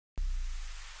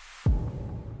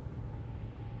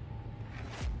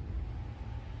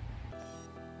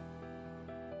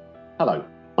Hello,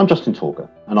 I'm Justin Torger,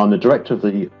 and I'm the Director of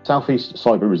the South East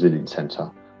Cyber Resilience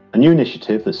Centre, a new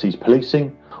initiative that sees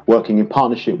policing working in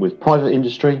partnership with private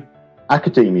industry,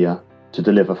 academia, to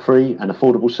deliver free and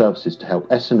affordable services to help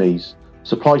SMEs,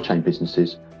 supply chain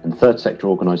businesses and third sector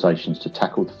organisations to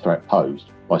tackle the threat posed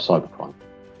by cybercrime.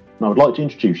 And I would like to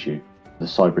introduce you to the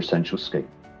Cyber Essentials scheme.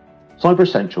 Cyber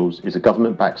Essentials is a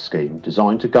government-backed scheme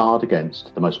designed to guard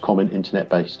against the most common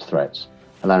internet-based threats,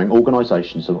 allowing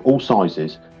organisations of all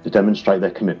sizes to demonstrate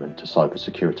their commitment to cyber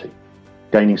security.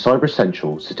 Gaining Cyber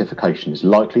Essentials certification is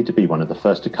likely to be one of the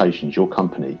first occasions your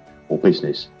company or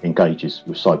business engages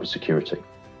with cyber security.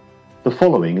 The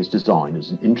following is designed as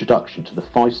an introduction to the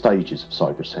 5 stages of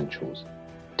Cyber Essentials,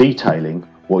 detailing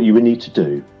what you will need to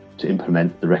do to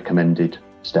implement the recommended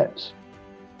steps.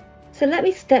 So let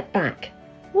me step back.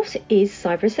 What is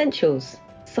Cyber Essentials?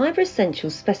 Cyber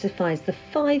Essentials specifies the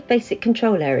 5 basic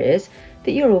control areas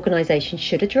that your organisation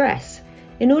should address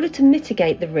in order to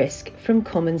mitigate the risk from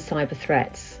common cyber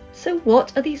threats. So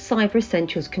what are these Cyber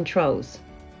Essentials controls?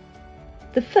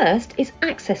 The first is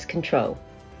access control,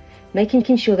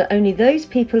 making sure that only those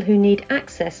people who need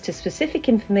access to specific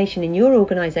information in your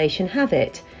organisation have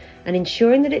it, and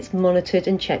ensuring that it's monitored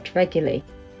and checked regularly.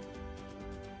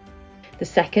 The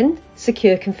second,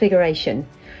 secure configuration,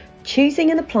 choosing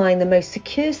and applying the most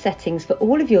secure settings for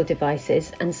all of your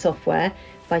devices and software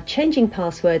by changing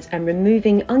passwords and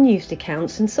removing unused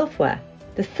accounts and software.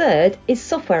 The third is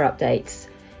software updates,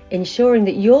 ensuring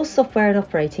that your software and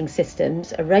operating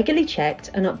systems are regularly checked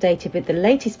and updated with the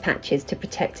latest patches to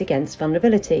protect against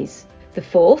vulnerabilities. The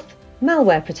fourth,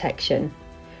 malware protection,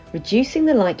 reducing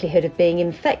the likelihood of being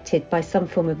infected by some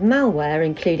form of malware,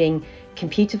 including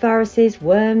computer viruses,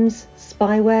 worms,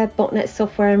 spyware, botnet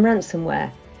software and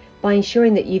ransomware, by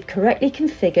ensuring that you've correctly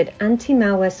configured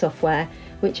anti-malware software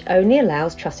which only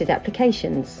allows trusted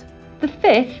applications. The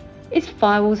fifth is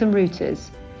firewalls and routers,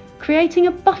 creating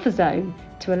a buffer zone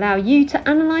to allow you to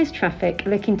analyse traffic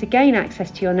looking to gain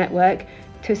access to your network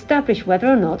to establish whether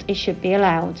or not it should be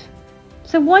allowed.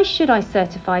 So why should I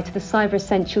certify to the Cyber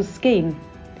Essentials scheme?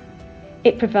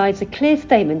 It provides a clear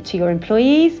statement to your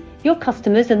employees, your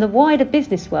customers and the wider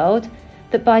business world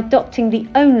that by adopting the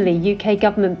only UK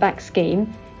government-backed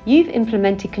scheme, you've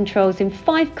implemented controls in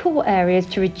 5 core areas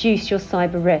to reduce your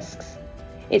cyber risks.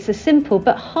 It's a simple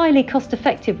but highly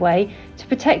cost-effective way to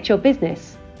protect your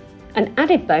business. An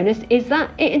added bonus is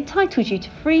that it entitles you to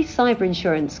free cyber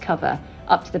insurance cover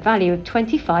up to the value of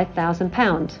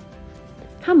 £25,000.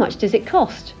 How much does it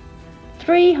cost?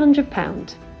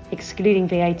 £300, excluding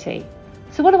VAT.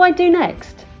 So what do I do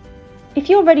next? If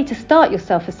you're ready to start your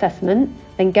self-assessment,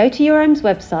 then go to URM's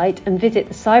website and visit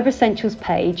the Cyber Essentials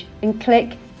page and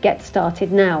click Get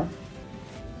Started Now.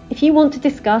 If you want to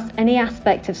discuss any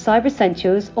aspect of Cyber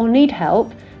Essentials or need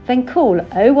help, then call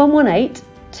 0118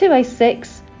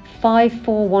 206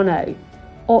 5410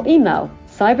 or email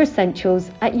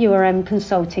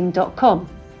cyberessentials@urmconsulting.com.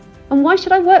 And why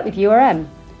should I work with URM?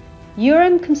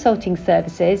 URM Consulting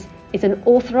Services is an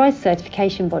authorised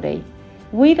certification body.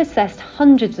 We've assessed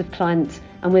hundreds of clients,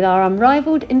 and with our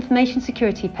unrivalled information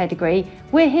security pedigree,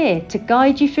 we're here to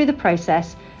guide you through the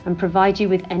process and provide you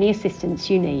with any assistance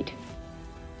you need.